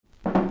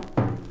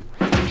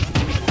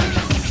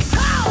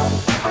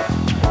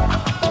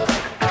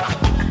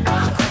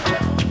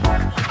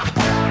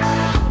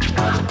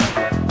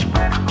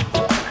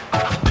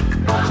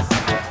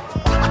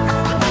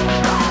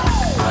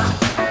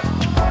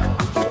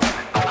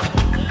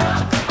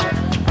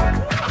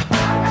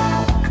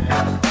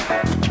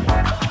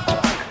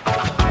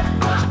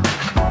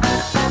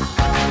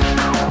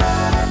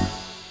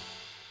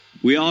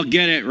We all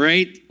get it,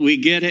 right? We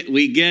get it.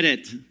 We get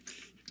it.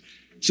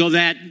 So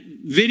that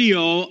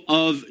video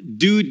of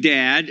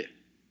Doodad,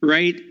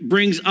 right,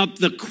 brings up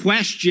the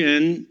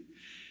question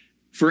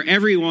for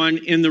everyone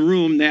in the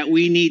room that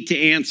we need to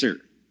answer.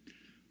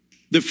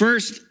 The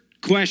first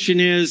question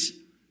is,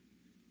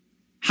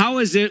 how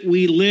is it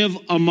we live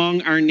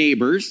among our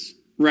neighbors,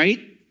 right?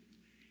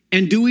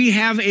 And do we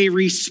have a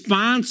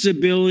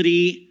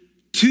responsibility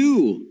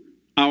to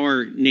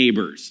our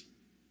neighbors?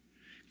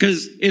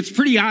 Because it's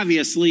pretty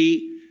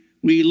obviously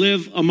we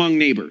live among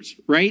neighbors,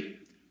 right?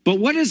 But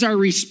what is our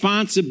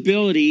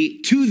responsibility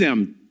to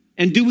them?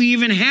 And do we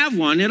even have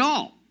one at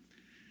all?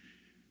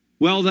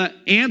 Well, the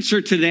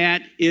answer to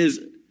that is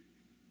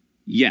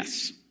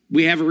yes.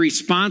 We have a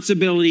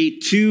responsibility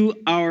to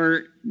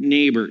our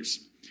neighbors.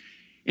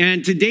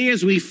 And today,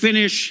 as we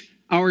finish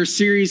our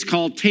series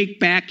called Take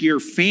Back Your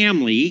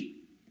Family,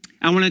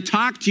 I want to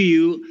talk to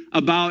you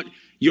about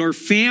your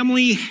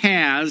family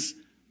has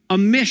a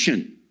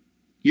mission.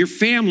 Your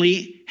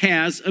family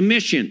has a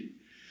mission.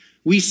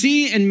 We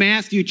see in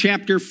Matthew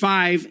chapter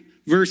 5,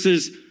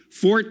 verses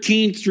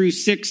 14 through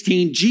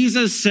 16,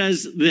 Jesus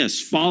says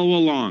this, follow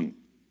along.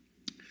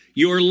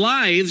 Your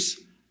lives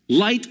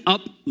light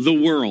up the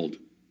world.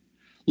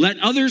 Let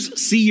others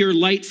see your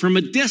light from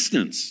a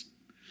distance.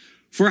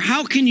 For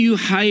how can you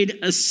hide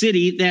a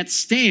city that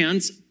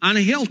stands on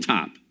a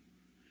hilltop?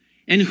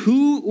 And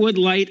who would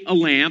light a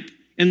lamp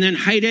and then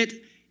hide it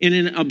in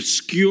an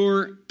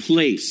obscure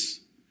place?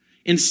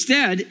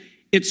 Instead,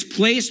 it's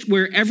placed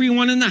where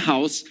everyone in the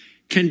house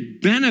can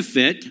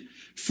benefit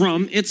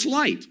from its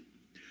light.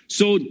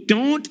 So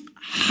don't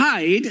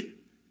hide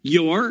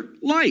your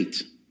light.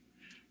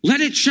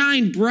 Let it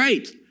shine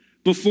bright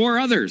before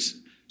others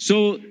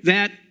so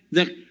that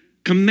the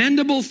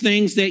commendable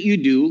things that you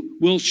do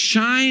will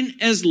shine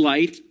as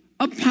light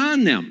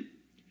upon them.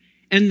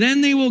 And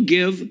then they will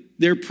give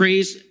their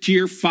praise to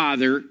your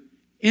Father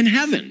in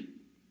heaven.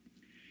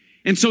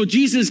 And so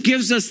Jesus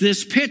gives us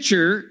this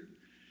picture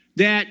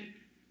that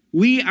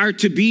we are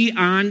to be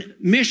on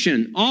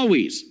mission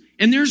always.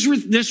 And there's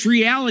this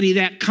reality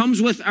that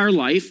comes with our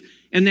life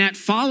and that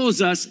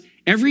follows us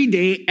every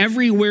day,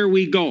 everywhere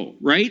we go,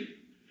 right?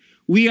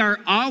 We are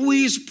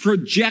always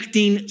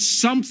projecting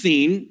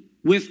something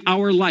with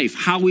our life,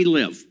 how we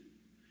live.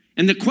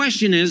 And the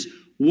question is,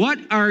 what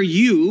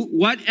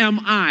am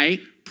I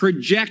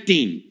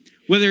projecting?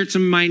 Whether it's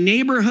in my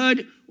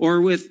neighborhood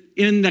or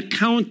within the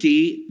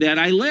county that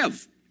I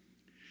live.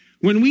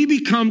 When we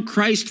become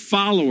Christ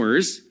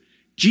followers,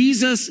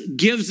 Jesus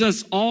gives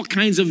us all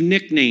kinds of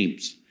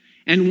nicknames.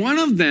 And one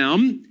of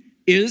them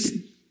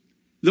is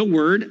the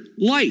word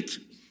light.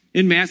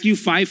 In Matthew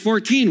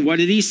 5:14, what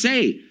did he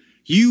say?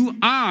 You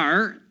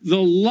are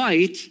the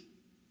light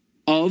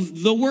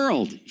of the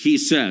world, he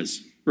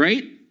says,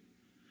 right?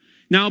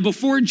 Now,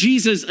 before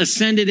Jesus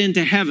ascended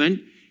into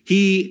heaven,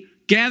 he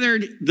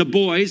gathered the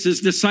boys, his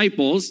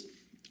disciples,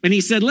 and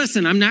he said,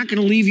 listen, I'm not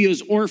going to leave you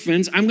as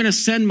orphans. I'm going to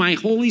send my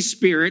Holy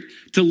Spirit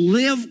to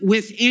live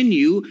within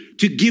you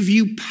to give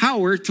you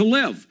power to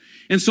live.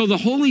 And so the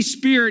Holy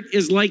Spirit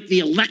is like the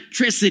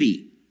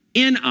electricity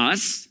in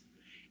us,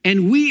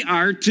 and we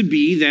are to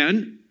be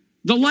then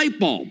the light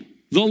bulb,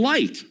 the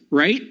light,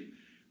 right?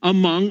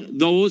 Among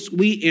those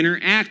we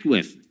interact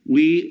with,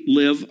 we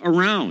live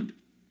around.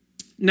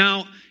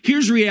 Now,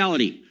 here's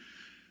reality.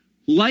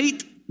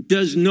 Light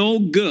does no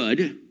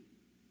good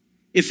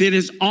if it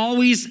is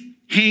always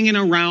hanging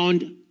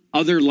around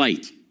other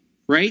light,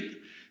 right?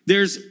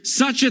 There's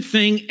such a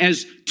thing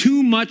as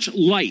too much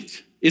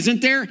light,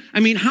 isn't there? I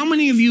mean, how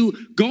many of you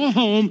go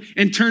home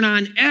and turn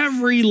on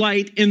every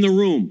light in the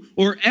room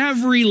or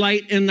every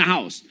light in the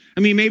house? I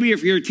mean, maybe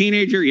if you're a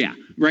teenager, yeah,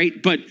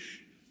 right? But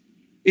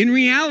in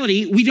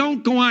reality, we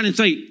don't go on and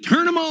say,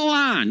 turn them all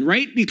on,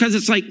 right? Because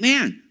it's like,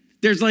 man,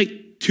 there's like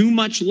too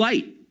much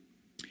light.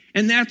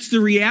 And that's the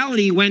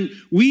reality when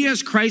we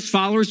as Christ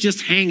followers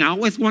just hang out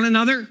with one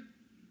another.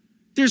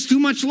 There's too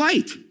much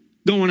light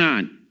going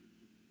on.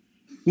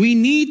 We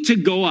need to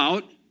go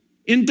out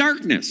in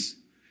darkness.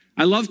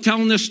 I love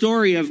telling the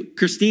story of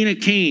Christina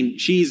Kane.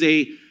 She's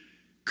a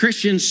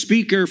Christian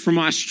speaker from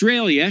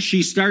Australia.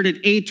 She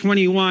started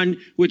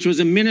A21, which was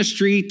a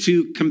ministry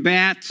to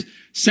combat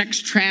sex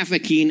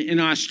trafficking in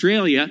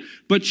Australia.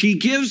 But she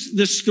gives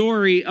the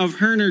story of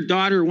her and her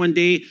daughter one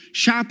day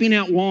shopping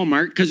at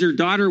Walmart because her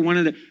daughter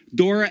wanted a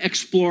Dora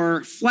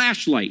Explorer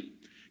flashlight.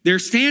 They're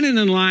standing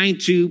in line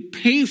to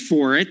pay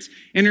for it,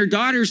 and her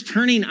daughter's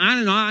turning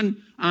on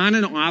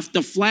and off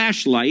the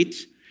flashlight.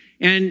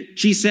 And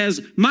she says,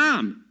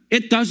 Mom,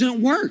 it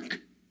doesn't work.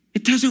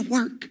 It doesn't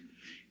work.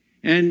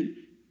 And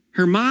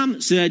her mom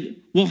said,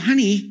 well,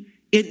 honey,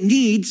 it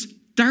needs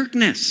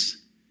darkness.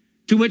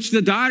 To which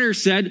the daughter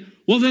said,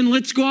 well, then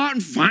let's go out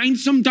and find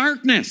some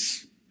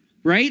darkness,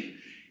 right?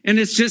 And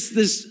it's just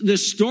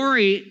this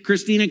story,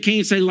 Christina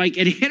Kane said, like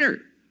it hit her,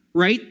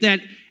 right? That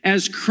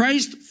as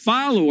Christ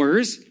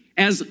followers,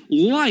 as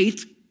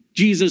light,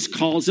 Jesus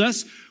calls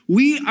us,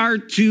 we are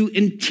to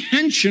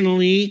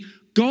intentionally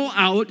go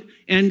out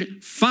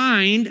and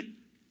find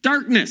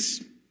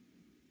darkness.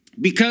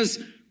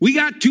 Because We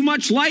got too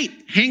much light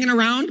hanging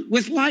around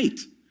with light.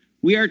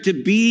 We are to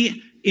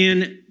be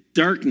in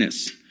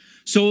darkness.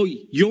 So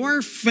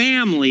your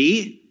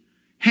family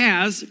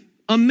has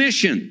a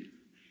mission.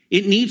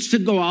 It needs to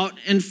go out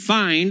and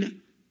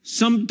find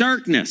some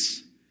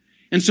darkness.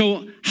 And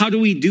so how do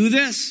we do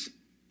this?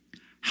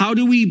 How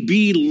do we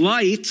be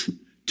light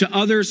to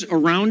others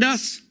around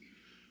us?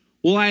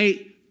 Well,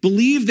 I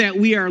believe that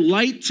we are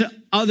light to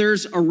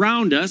others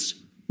around us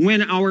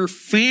when our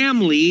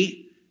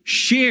family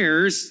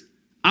shares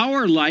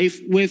our life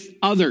with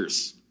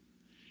others.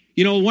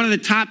 You know, one of the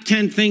top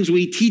 10 things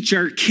we teach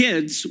our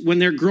kids when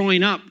they're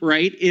growing up,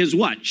 right, is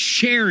what?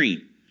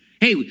 Sharing.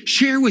 Hey,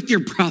 share with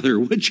your brother,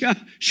 would you?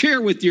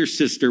 Share with your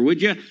sister,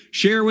 would you?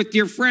 Share with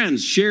your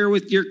friends, share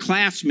with your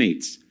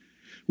classmates.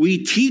 We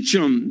teach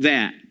them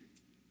that.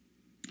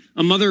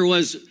 A mother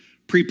was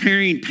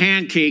preparing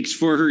pancakes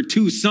for her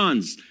two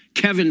sons,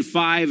 Kevin,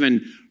 5,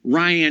 and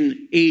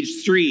Ryan,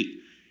 age 3.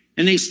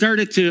 And they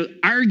started to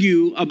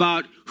argue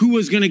about who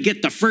was going to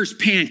get the first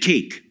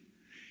pancake.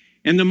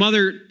 And the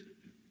mother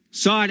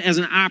saw it as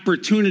an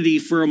opportunity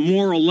for a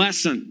moral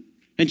lesson.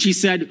 And she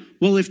said,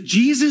 well, if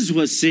Jesus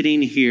was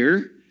sitting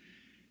here,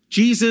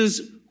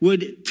 Jesus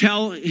would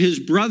tell his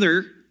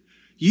brother,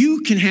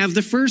 you can have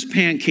the first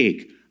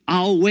pancake.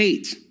 I'll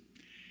wait.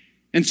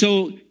 And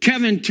so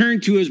Kevin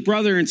turned to his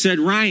brother and said,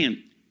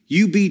 Ryan,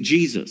 you be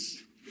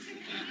Jesus.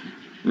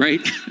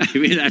 Right? I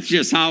mean, that's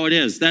just how it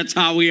is. That's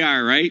how we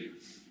are, right?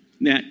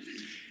 That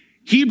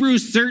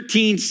Hebrews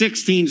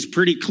 13:16 is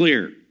pretty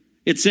clear.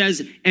 It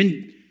says,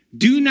 and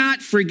do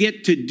not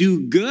forget to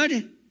do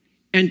good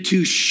and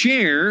to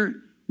share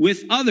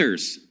with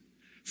others.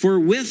 For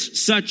with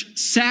such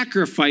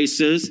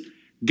sacrifices,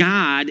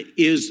 God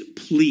is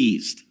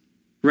pleased,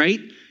 right?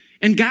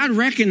 And God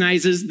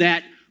recognizes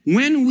that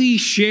when we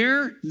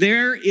share,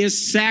 there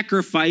is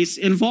sacrifice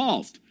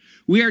involved.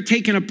 We are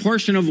taking a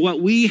portion of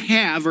what we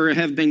have or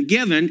have been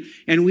given,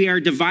 and we are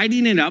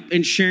dividing it up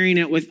and sharing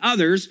it with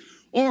others.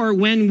 Or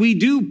when we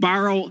do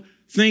borrow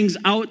things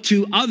out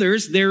to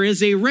others, there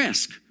is a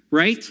risk,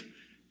 right,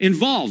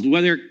 involved,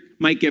 whether it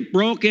might get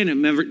broken, it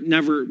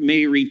never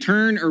may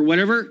return or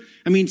whatever.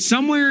 I mean,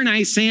 somewhere in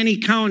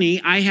Isani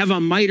County, I have a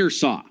miter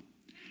saw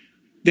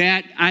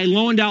that I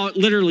loaned out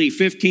literally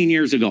 15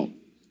 years ago.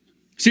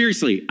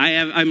 Seriously,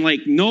 I'm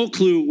like, no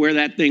clue where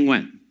that thing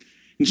went.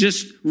 It's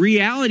just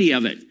reality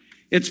of it.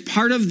 It's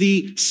part of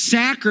the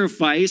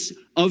sacrifice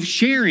of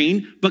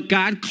sharing, but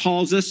God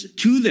calls us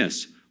to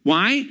this.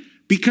 Why?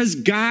 Because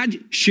God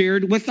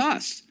shared with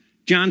us.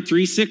 John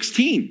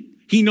 3:16.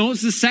 He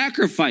knows the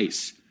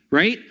sacrifice,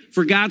 right?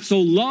 For God so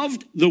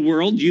loved the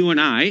world, you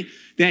and I,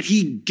 that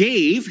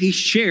he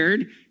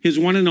shared his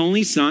one and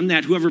only son,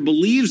 that whoever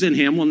believes in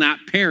him will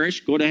not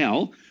perish, go to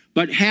hell,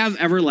 but have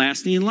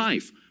everlasting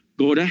life,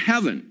 go to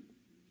heaven.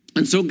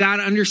 And so God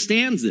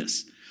understands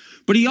this.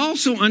 But he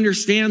also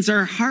understands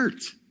our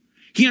heart.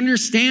 He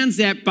understands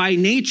that by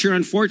nature,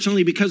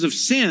 unfortunately, because of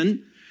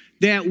sin,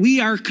 that we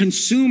are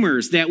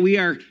consumers, that we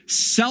are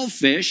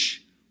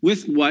selfish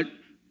with what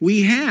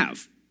we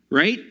have,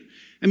 right?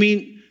 I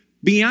mean,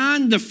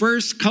 beyond the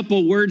first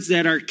couple words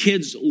that our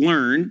kids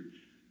learn,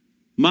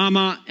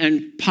 mama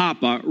and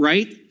papa,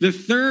 right? The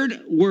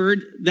third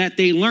word that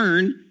they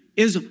learn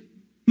is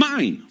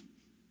mine,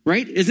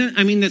 right?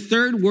 The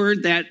third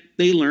word that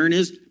they learn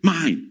is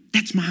mine.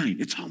 That's mine.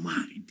 It's all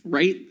mine,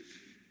 right?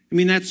 I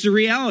mean, that's the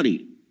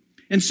reality.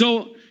 And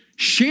so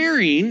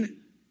sharing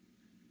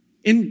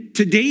in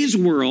today's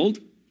world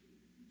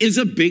is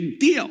a big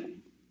deal.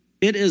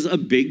 It is a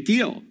big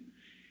deal.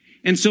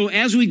 And so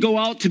as we go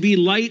out to be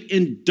light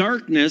in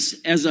darkness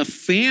as a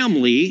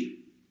family,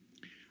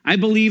 I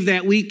believe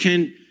that we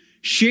can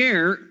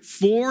share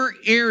 4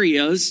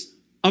 areas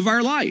of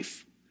our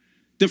life.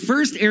 The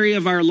first area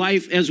of our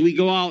life as we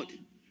go out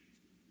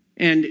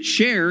and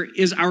share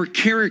is our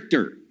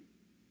character.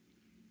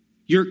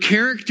 Your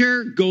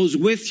character goes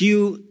with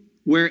you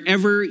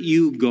wherever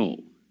you go.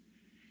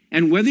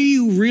 And whether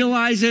you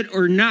realize it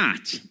or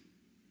not,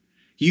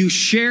 you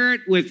share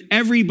it with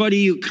everybody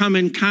you come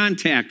in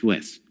contact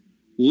with,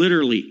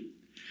 literally.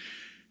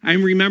 I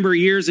remember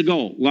years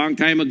ago, long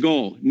time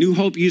ago, New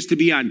Hope used to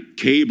be on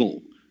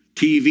cable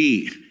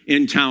TV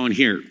in town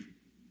here.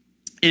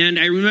 And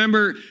I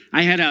remember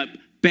I had a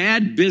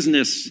bad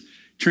business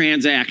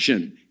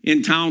transaction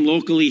in town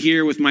locally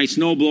here with my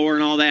snowblower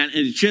and all that.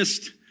 And it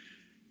just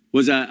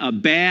was a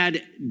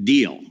bad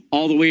deal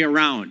all the way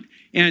around.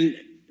 And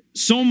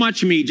so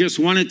much of me just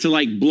wanted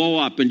to blow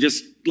up and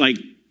just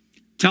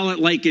tell it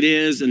like it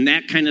is and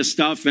that kind of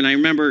stuff. And I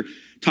remember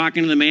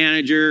talking to the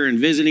manager and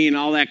visiting and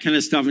all that kind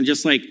of stuff and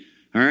just all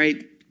right,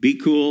 be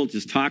cool,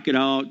 just talk it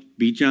out,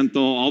 be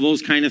gentle, all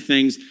those kind of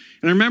things.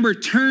 And I remember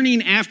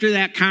turning after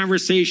that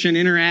conversation,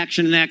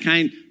 interaction and that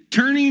kind,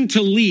 turning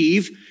to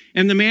leave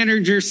and the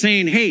manager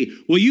saying, hey,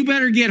 well, you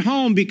better get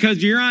home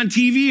because you're on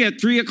TV at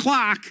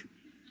 3:00.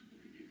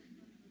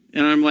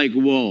 And I'm like,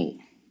 whoa.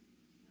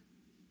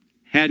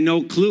 Had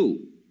no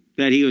clue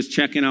that he was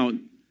checking out,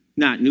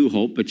 not New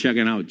Hope, but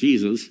checking out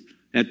Jesus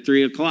at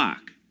 3:00,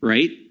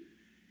 right?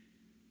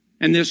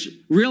 And this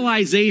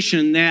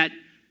realization that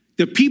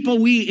The people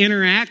we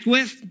interact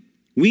with,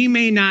 we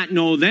may not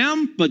know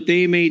them, but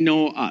they may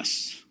know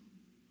us.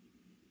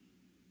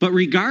 But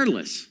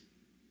regardless,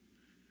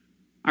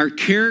 our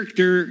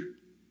character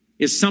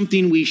is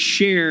something we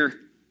share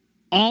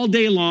all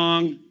day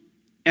long,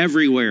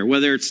 everywhere,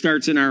 whether it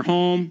starts in our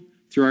home,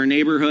 through our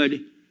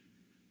neighborhood,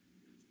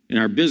 in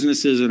our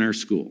businesses, and our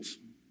schools.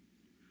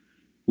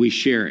 We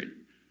share it.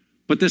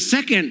 But the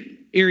second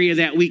area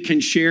that we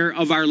can share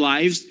of our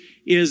lives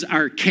is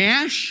our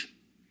cash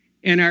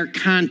and our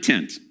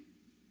content.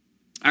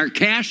 Our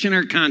cash and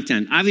our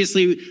content.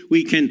 Obviously,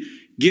 we can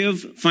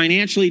give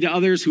financially to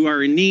others who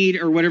are in need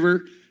or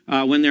whatever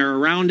when they're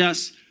around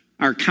us.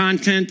 Our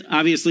content,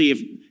 obviously,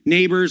 if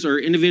neighbors or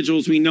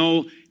individuals we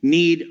know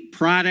need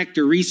product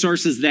or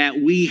resources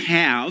that we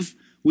have,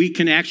 we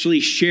can actually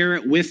share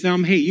it with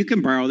them. Hey, you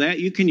can borrow that.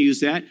 You can use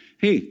that.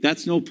 Hey,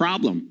 that's no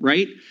problem,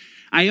 right?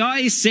 I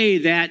always say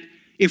that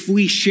if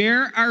we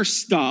share our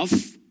stuff,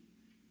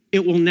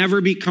 it will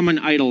never become an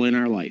idol in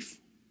our life.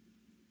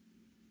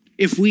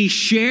 If we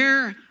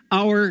share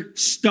our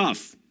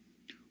stuff,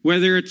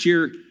 whether it's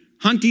your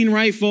hunting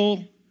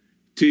rifle,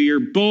 to your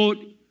boat,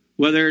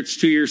 whether it's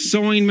to your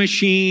sewing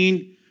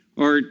machine,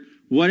 or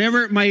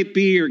whatever it might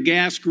be, your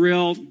gas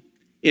grill,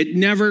 it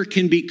never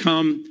can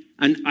become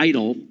an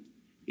idol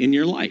in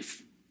your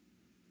life.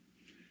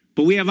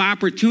 But we have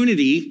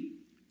opportunity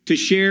to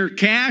share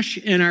cash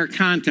and our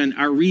content,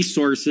 our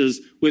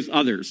resources with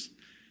others.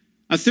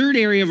 A third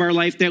area of our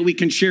life that we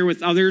can share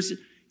with others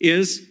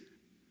is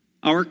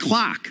our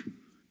clock,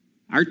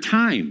 our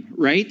time,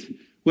 right?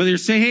 Whether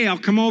say, hey, I'll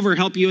come over,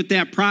 help you with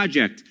that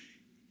project,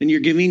 and you're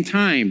giving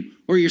time,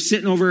 or you're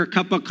sitting over a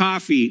cup of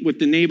coffee with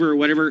the neighbor or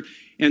whatever,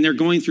 and they're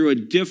going through a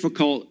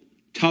difficult,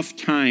 tough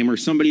time, or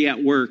somebody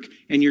at work,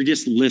 and you're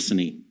just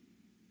listening.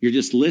 You're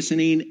just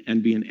listening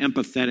and being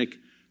empathetic,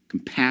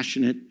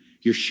 compassionate.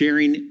 You're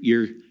sharing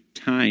your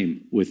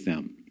time with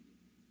them.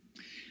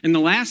 And the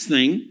last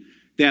thing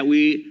that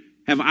we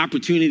have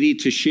opportunity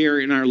to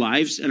share in our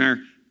lives and are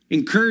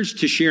encouraged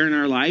to share in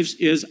our lives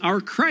is our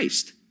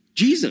Christ,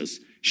 Jesus.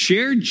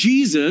 Share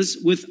Jesus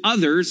with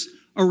others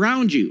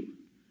around you.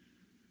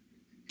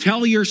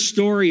 Tell your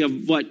story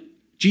of what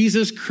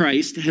Jesus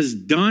Christ has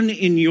done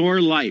in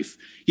your life.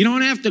 You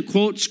don't have to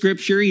quote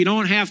scripture. You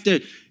don't have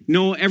to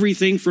know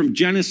everything from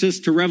Genesis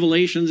to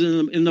Revelations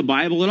in the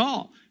Bible at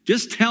all.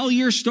 Just tell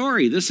your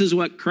story. This is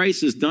what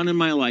Christ has done in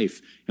my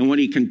life and what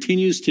he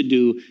continues to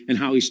do and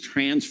how he's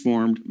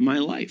transformed my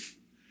life.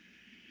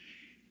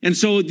 And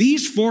so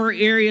these four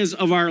areas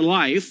of our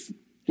life,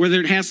 whether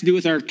it has to do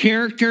with our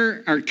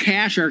character, our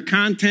cash, our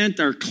content,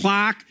 our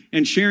clock,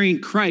 and sharing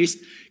Christ,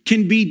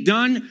 can be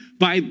done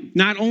by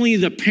not only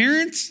the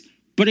parents,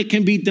 but it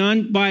can be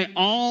done by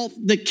all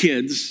the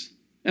kids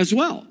as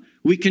well.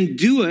 We can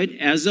do it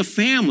as a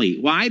family.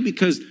 Why?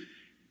 Because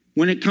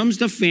when it comes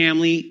to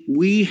family,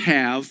 we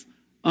have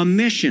a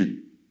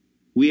mission.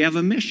 We have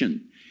a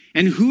mission.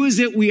 And who is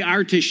it we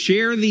are to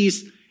share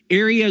these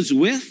areas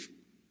with?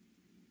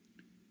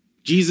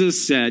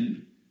 Jesus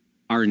said,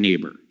 our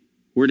neighbor.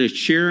 We're to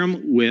share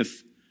them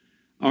with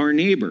our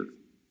neighbor.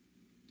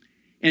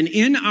 And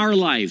in our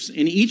lives,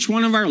 in each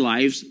one of our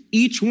lives,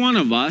 each one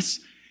of us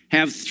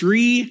have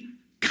three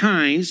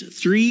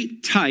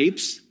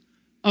types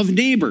of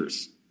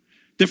neighbors.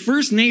 The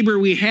first neighbor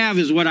we have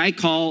is what I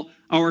call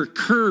our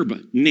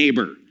curb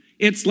neighbor.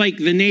 It's like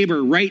the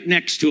neighbor right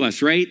next to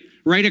us, right?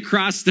 Right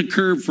across the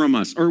curb from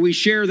us. Or we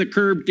share the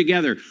curb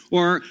together.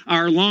 Or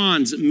our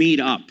lawns meet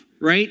up,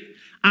 right?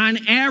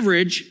 On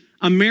average,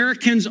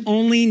 Americans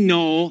only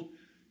know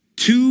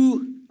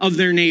two of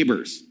their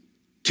neighbors.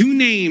 Two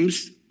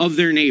names of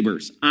their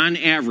neighbors on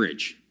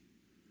average.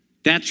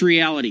 That's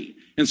reality.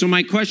 And so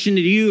my question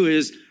to you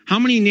is, how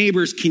many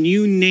neighbors can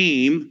you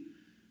name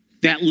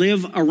that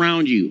live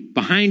around you,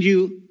 behind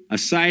you,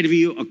 aside of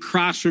you,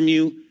 across from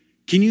you?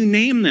 Can you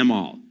name them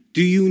all?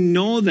 Do you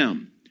know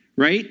them,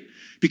 right?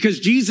 Because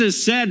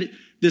Jesus said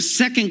the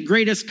second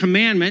greatest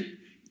commandment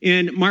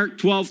in Mark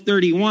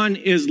 12:31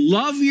 is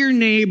love your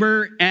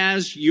neighbor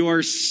as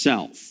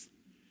yourself.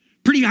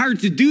 Pretty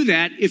hard to do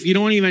that if you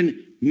don't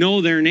even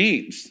know their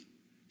names,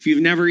 if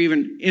you've never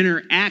even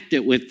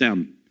interacted with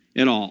them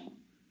at all.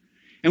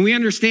 And we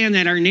understand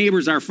that our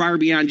neighbors are far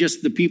beyond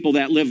just the people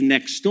that live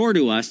next door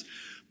to us.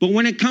 But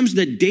when it comes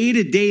to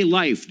day-to-day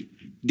life,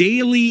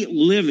 daily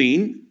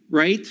living,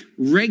 right,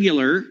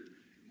 regular,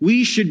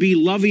 we should be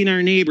loving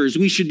our neighbors.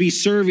 We should be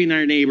serving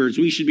our neighbors.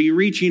 We should be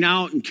reaching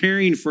out and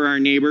caring for our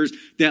neighbors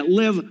that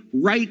live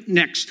right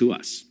next to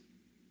us.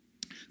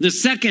 The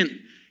second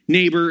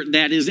neighbor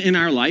that is in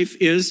our life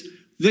is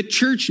the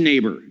church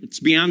neighbor. It's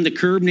beyond the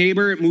curb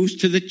neighbor. It moves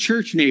to the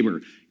church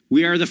neighbor.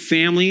 We are the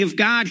family of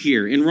God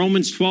here. In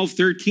Romans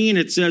 12:13,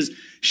 it says,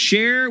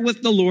 share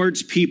with the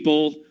Lord's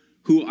people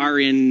who are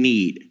in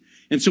need.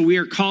 And so we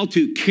are called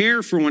to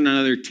care for one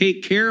another,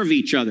 take care of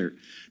each other,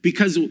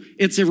 because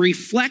it's a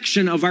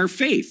reflection of our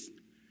faith.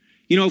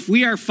 You know, if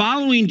we are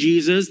following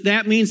Jesus,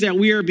 that means that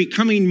we are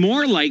becoming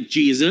more like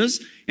Jesus,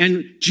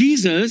 and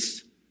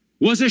Jesus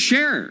was a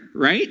sharer,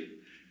 right?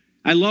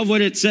 I love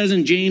what it says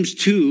in James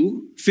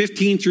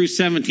 2:15 through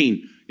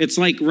 17. It's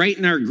like right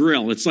in our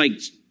grill. It's like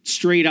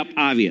straight up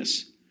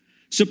obvious.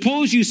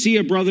 Suppose you see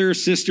a brother or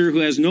sister who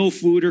has no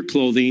food or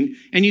clothing,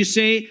 and you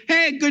say,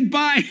 hey,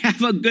 goodbye,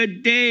 have a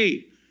good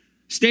day.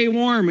 Stay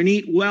warm and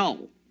eat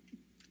well.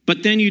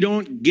 But then you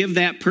don't give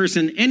that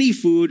person any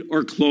food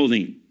or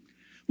clothing.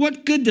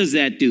 What good does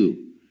that do?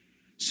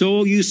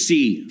 So you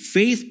see,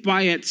 faith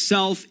by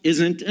itself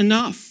isn't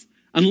enough.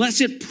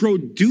 Unless it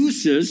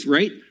produces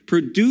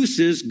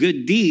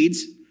good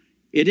deeds,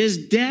 it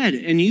is dead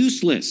and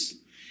useless.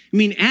 I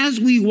mean, as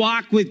we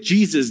walk with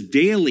Jesus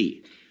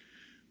daily,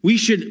 we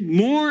should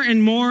more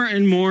and more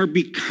and more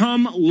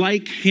become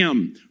like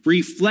him,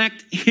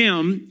 reflect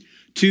him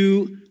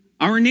to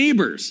our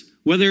neighbors,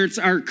 whether it's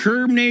our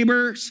curb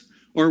neighbors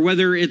or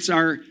whether it's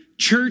our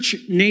church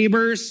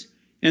neighbors.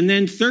 And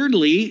then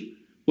thirdly,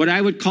 what I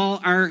would call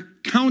our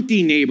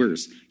county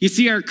neighbors. You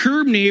see, our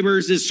curb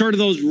neighbors is sort of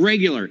those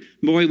regular.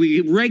 Boy,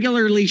 we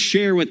regularly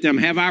share with them,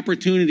 have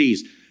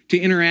opportunities to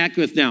interact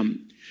with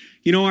them.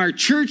 You know, our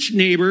church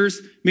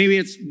neighbors, maybe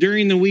it's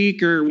during the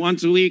week or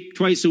once a week,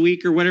 twice a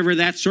week or whatever,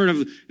 that's sort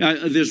of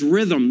this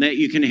rhythm that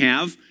you can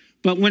have.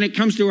 But when it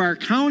comes to our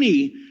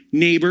county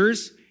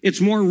neighbors,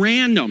 it's more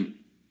random.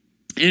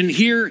 And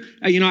here,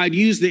 I'd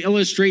use the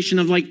illustration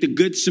of like the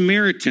Good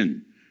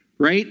Samaritan,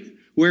 right?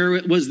 Where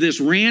it was this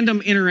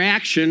random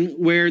interaction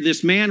where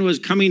this man was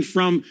coming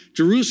from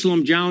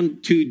Jerusalem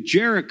down to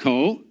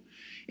Jericho,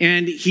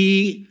 and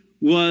he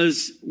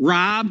was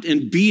robbed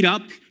and beat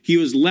up. He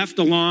was left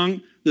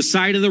along the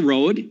side of the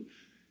road.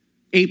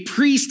 A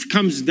priest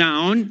comes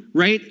down,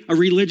 right? A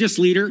religious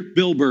leader,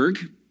 Bill Berg,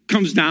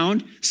 comes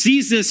down,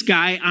 sees this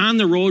guy on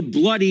the road,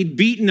 bloodied,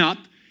 beaten up,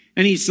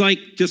 and he's like,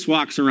 just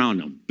walks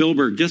around him. Bill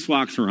Berg just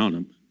walks around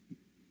him.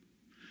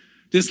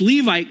 This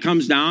Levite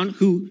comes down,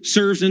 who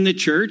serves in the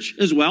church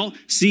as well,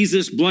 sees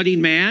this bloodied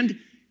man,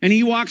 and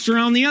he walks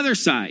around the other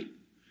side.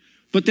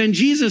 But then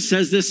Jesus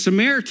says this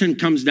Samaritan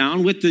comes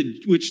down, which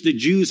the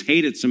Jews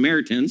hated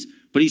Samaritans,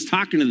 but he's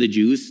talking to the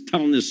Jews,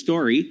 telling this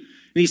story.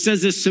 And he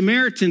says this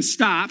Samaritan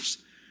stops,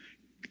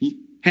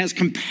 has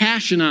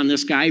compassion on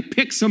this guy,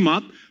 picks him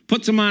up,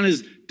 puts him on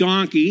his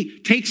donkey,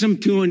 takes him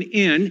to an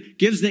inn,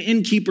 gives the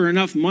innkeeper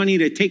enough money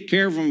to take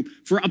care of him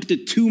for up to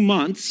 2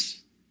 months,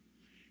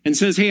 and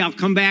says, hey, I'll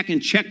come back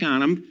and check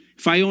on him.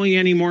 If I owe you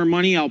any more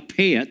money, I'll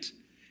pay it.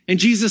 And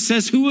Jesus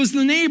says, who was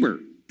the neighbor?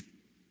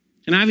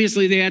 And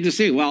obviously they had to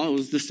say, well, it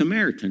was the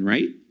Samaritan,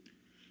 right?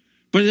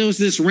 But it was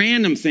this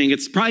random thing.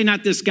 It's probably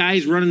not this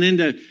guy's running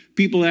into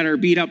people that are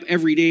beat up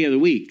every day of the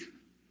week.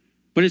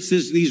 But it's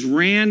these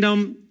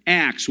random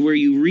acts where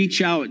you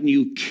reach out and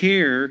you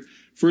care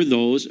for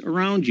those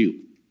around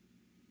you.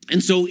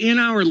 And so in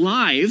our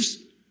lives,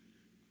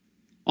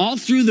 all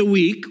through the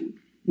week,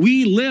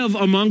 we live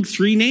among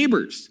 3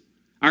 neighbors: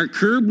 our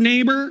curb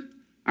neighbor,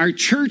 our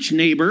church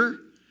neighbor,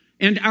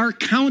 and our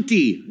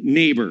county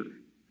neighbor.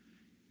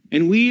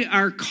 And we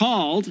are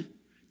called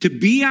to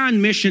be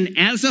on mission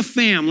as a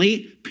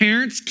family,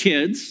 parents,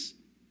 kids,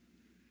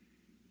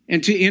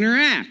 and to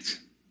interact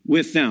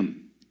with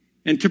them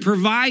and to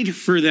provide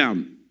for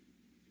them.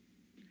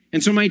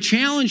 And so my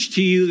challenge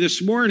to you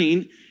this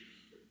morning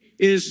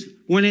is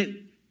when it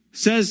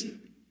says,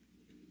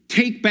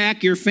 take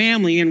back your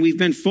family, and we've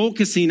been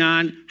focusing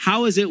on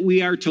how is it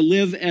we are to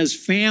live as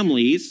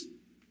families,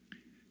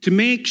 to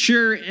make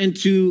sure and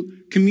to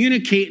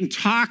communicate and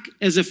talk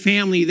as a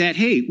family that,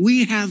 hey,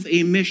 we have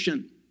a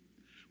mission.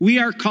 We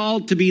are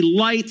called to be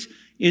light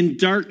in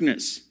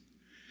darkness.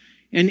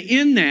 And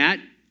in that,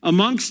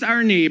 amongst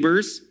our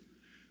neighbors,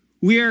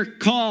 we are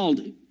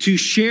called to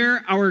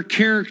share our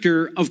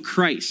character of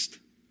Christ.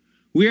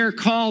 We are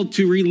called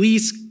to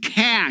release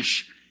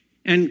cash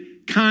and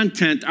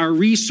content, our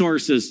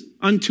resources,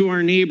 unto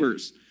our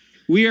neighbors.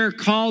 We are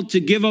called to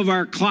give of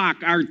our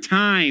clock, our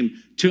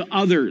time, to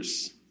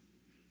others.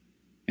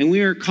 And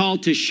we are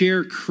called to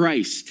share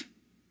Christ.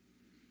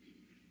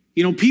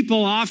 You know,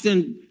 people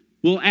often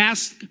will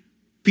ask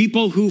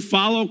people who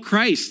follow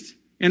Christ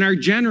and are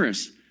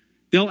generous.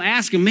 They'll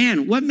ask them,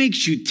 man, what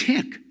makes you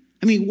tick?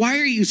 I mean, why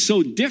are you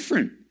so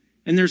different?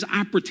 And there's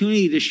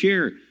opportunity to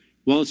share.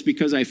 Well, it's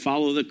because I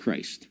follow the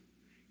Christ.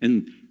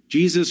 And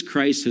Jesus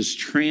Christ has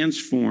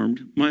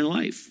transformed my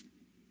life.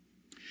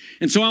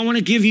 And so I want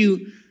to give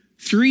you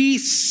 3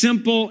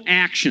 simple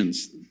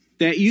actions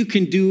that you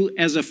can do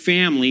as a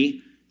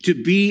family to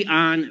be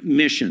on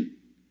mission,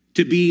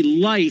 to be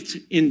light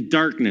in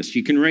darkness.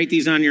 You can write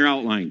these on your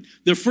outline.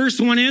 The first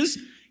one is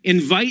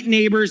invite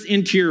neighbors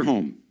into your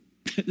home.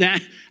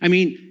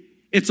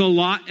 It's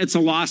a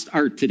lost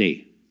art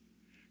today.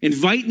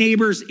 Invite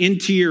neighbors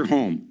into your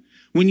home.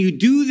 When you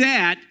do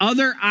that,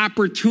 other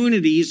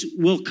opportunities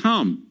will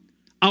come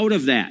out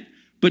of that.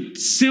 But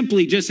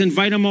simply just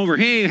invite them over.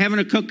 Hey, having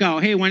a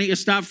cookout. Hey, why don't you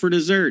stop for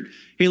dessert?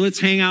 Hey, let's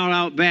hang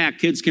out back.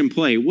 Kids can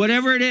play.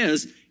 Whatever it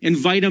is,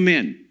 invite them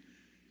in.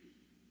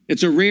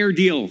 It's a rare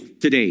deal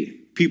today.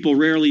 People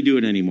rarely do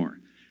it anymore.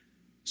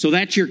 So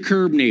that's your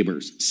curb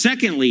neighbors.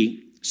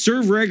 Secondly,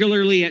 serve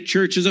regularly at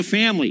church as a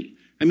family.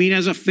 I mean,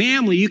 as a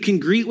family, you can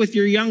greet with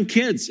your young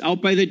kids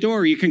out by the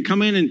door. You can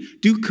come in and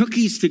do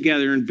cookies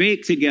together and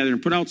bake together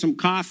and put out some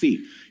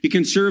coffee. You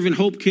can serve and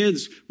Hope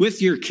Kids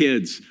with your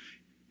kids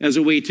as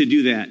a way to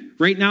do that.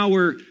 Right now,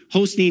 we're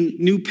hosting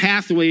New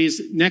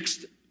Pathways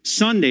next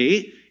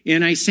Sunday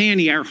in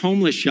Isani, our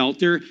homeless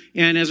shelter.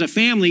 And as a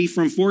family,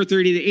 from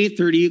 4:30 to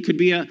 8:30, you could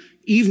be an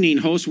evening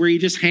host where you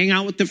just hang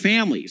out with the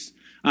families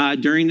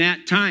during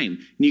that time.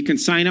 And you can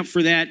sign up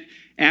for that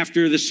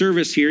after the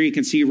service here. You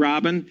can see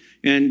Robin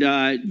and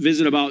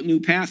visit about New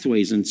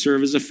Pathways and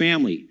serve as a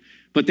family.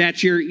 But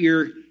that's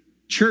your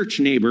church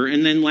neighbor.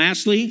 And then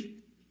lastly,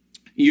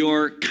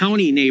 your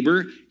county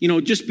neighbor.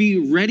 Just be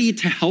ready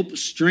to help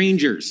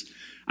strangers.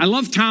 I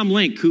love Tom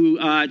Link, who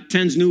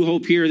attends New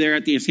Hope here, there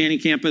at the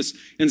Isani campus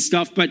and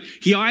stuff, but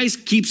he always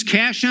keeps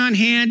cash on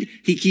hand.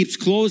 He keeps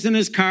clothes in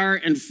his car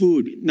and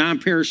food,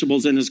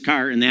 non-perishables in his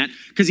car and that,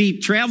 because he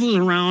travels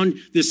around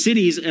the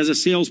cities as a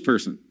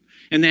salesperson.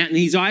 And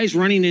he's always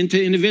running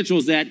into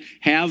individuals that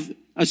have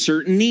a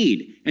certain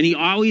need. And he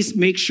always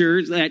makes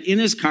sure that in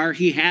his car,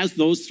 he has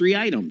those 3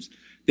 items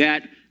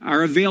that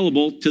are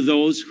available to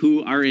those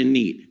who are in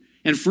need.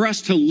 And for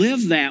us to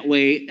live that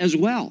way as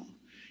well,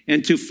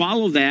 and to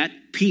follow that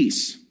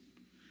peace.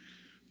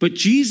 But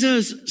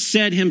Jesus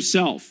said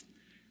himself,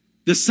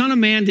 the Son of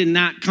Man did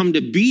not come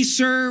to be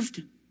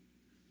served,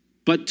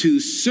 but to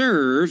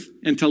serve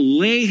and to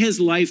lay his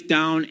life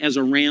down as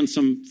a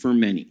ransom for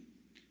many.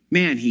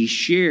 Man, he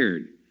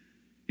shared.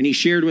 And he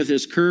shared with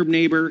his curb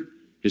neighbor,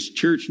 his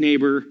church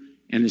neighbor,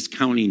 and his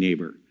county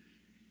neighbor.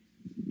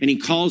 And he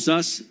calls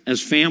us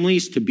as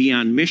families to be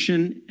on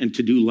mission and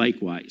to do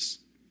likewise.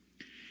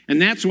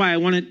 And that's why I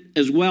wanted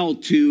as well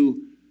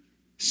to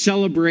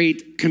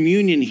celebrate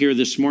communion here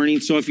this morning.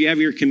 So if you have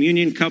your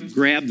communion cup,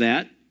 grab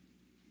that.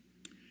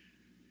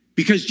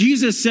 Because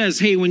Jesus says,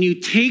 hey, when you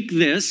take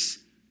this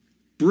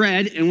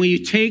bread and when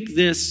you take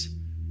this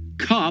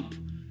cup,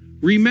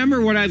 remember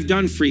what I've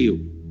done for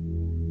you.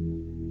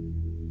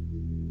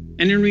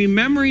 And in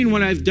remembering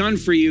what I've done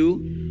for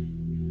you,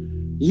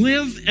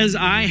 live as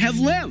I have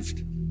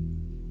lived.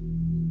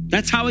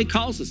 That's how he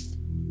calls us,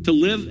 to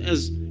live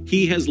as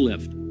he has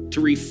lived,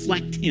 to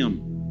reflect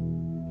him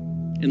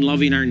in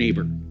loving our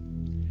neighbor.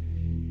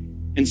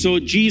 And so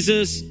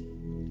Jesus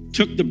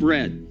took the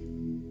bread.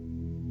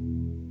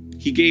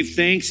 He gave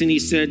thanks and he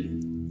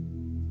said,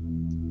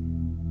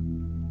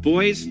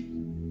 boys,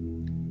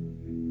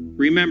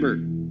 remember,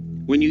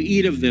 when you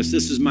eat of this,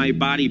 this is my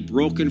body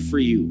broken for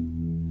you.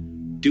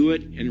 Do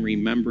it in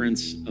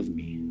remembrance of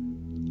me.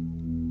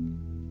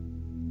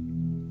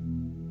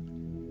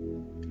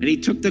 And he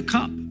took the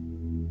cup.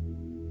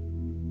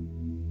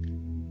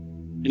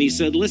 And he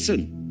said,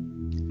 listen,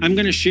 I'm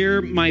going to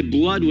share my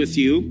blood with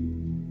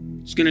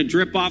you. It's going to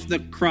drip off the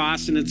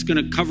cross and it's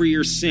going to cover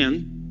your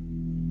sin,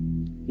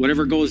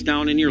 whatever goes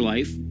down in your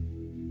life.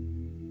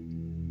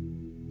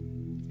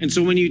 And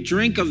so when you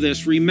drink of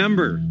this,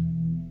 remember,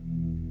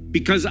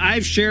 because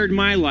I've shared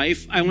my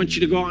life, I want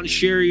you to go out and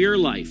share your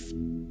life.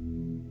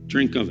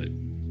 Drink of it.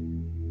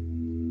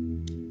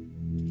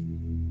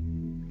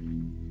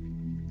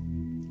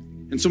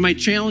 And so my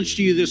challenge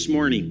to you this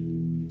morning,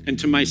 and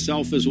to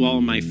myself as well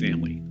and my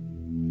family,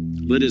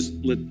 let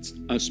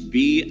us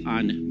be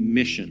on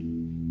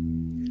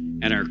mission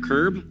at our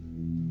curb,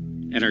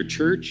 at our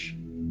church,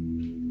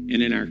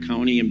 and in our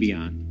county and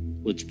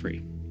beyond. Let's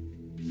pray.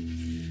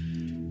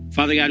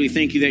 Father God, we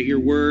thank you that your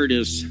word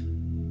is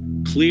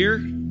clear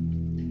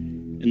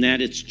and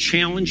that it's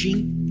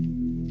challenging.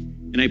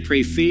 And I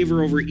pray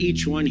favor over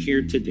each one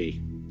here today,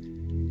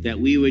 that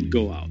we would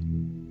go out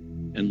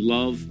and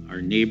love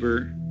our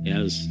neighbor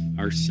as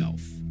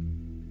ourself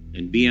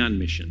and be on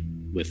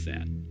mission with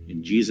that.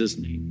 In Jesus'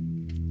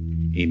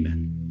 name,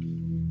 amen.